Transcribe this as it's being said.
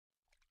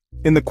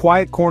In the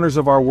quiet corners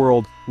of our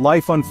world,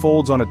 life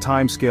unfolds on a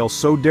timescale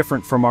so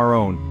different from our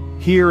own.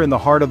 Here in the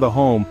heart of the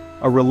home,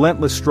 a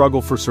relentless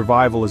struggle for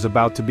survival is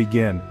about to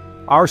begin.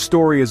 Our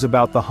story is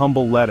about the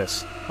humble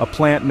lettuce, a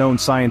plant known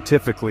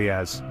scientifically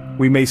as.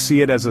 We may see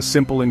it as a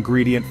simple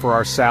ingredient for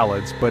our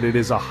salads, but it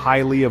is a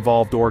highly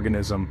evolved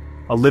organism,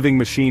 a living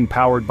machine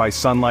powered by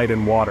sunlight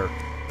and water.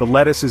 The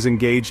lettuce is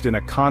engaged in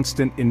a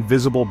constant,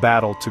 invisible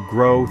battle to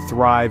grow,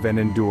 thrive, and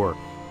endure.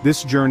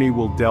 This journey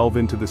will delve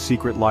into the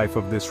secret life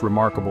of this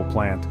remarkable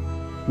plant.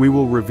 We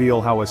will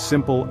reveal how a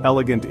simple,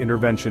 elegant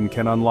intervention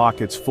can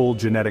unlock its full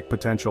genetic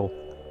potential.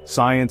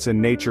 Science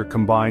and nature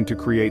combine to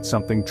create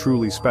something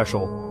truly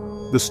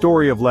special. The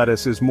story of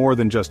lettuce is more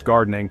than just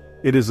gardening,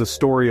 it is a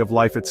story of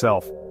life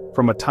itself.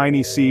 From a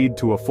tiny seed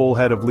to a full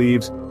head of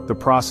leaves, the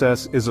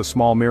process is a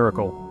small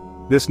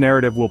miracle. This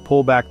narrative will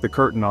pull back the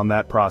curtain on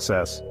that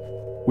process.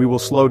 We will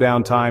slow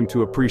down time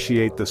to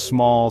appreciate the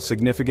small,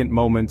 significant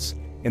moments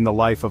in the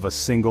life of a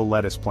single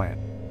lettuce plant.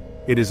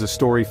 It is a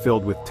story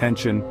filled with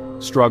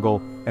tension,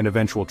 struggle, and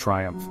eventual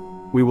triumph.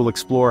 We will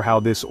explore how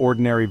this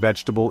ordinary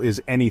vegetable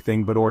is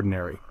anything but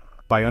ordinary.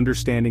 By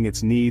understanding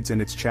its needs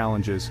and its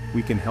challenges,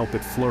 we can help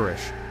it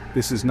flourish.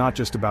 This is not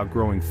just about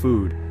growing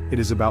food, it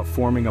is about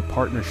forming a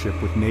partnership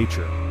with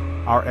nature.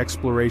 Our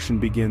exploration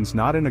begins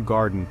not in a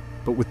garden,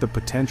 but with the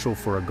potential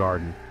for a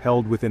garden,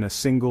 held within a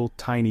single,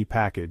 tiny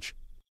package.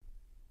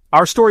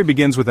 Our story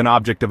begins with an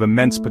object of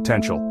immense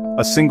potential,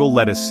 a single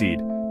lettuce seed.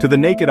 To the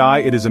naked eye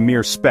it is a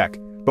mere speck,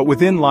 but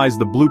within lies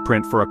the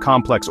blueprint for a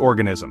complex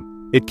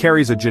organism. It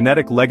carries a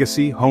genetic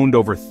legacy honed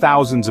over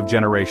thousands of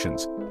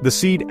generations. The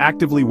seed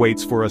actively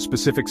waits for a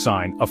specific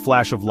sign, a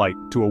flash of light,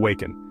 to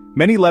awaken.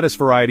 Many lettuce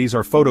varieties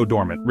are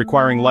photodormant,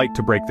 requiring light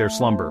to break their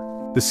slumber.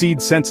 The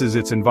seed senses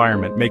its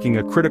environment, making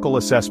a critical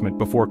assessment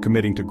before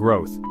committing to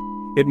growth.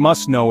 It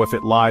must know if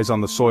it lies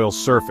on the soil's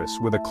surface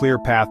with a clear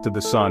path to the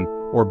sun,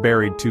 or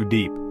buried too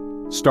deep.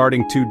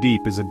 Starting too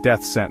deep is a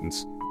death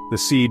sentence. The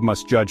seed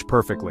must judge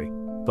perfectly.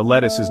 The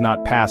lettuce is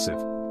not passive.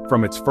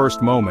 From its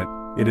first moment,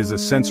 it is a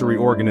sensory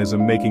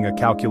organism making a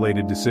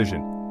calculated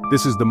decision.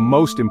 This is the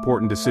most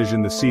important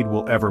decision the seed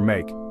will ever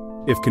make.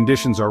 If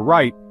conditions are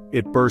right,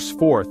 it bursts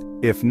forth.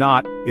 If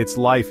not, its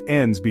life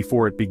ends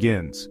before it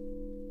begins.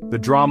 The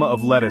drama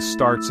of lettuce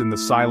starts in the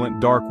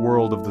silent, dark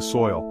world of the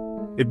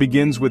soil. It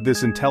begins with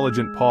this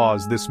intelligent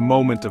pause, this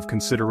moment of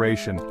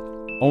consideration.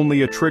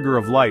 Only a trigger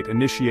of light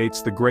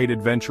initiates the great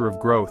adventure of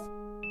growth.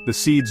 The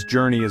seed's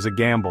journey is a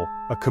gamble,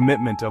 a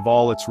commitment of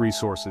all its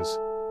resources.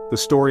 The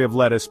story of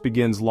lettuce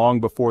begins long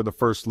before the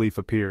first leaf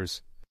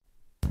appears.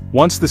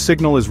 Once the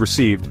signal is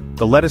received,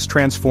 the lettuce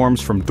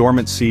transforms from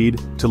dormant seed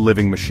to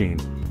living machine.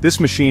 This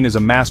machine is a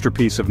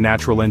masterpiece of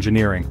natural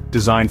engineering,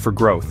 designed for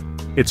growth.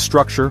 Its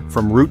structure,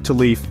 from root to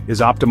leaf,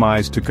 is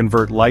optimized to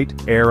convert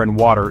light, air, and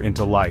water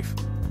into life.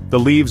 The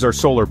leaves are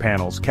solar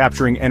panels,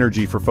 capturing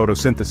energy for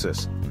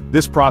photosynthesis.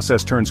 This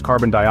process turns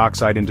carbon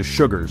dioxide into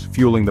sugars,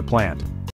 fueling the plant.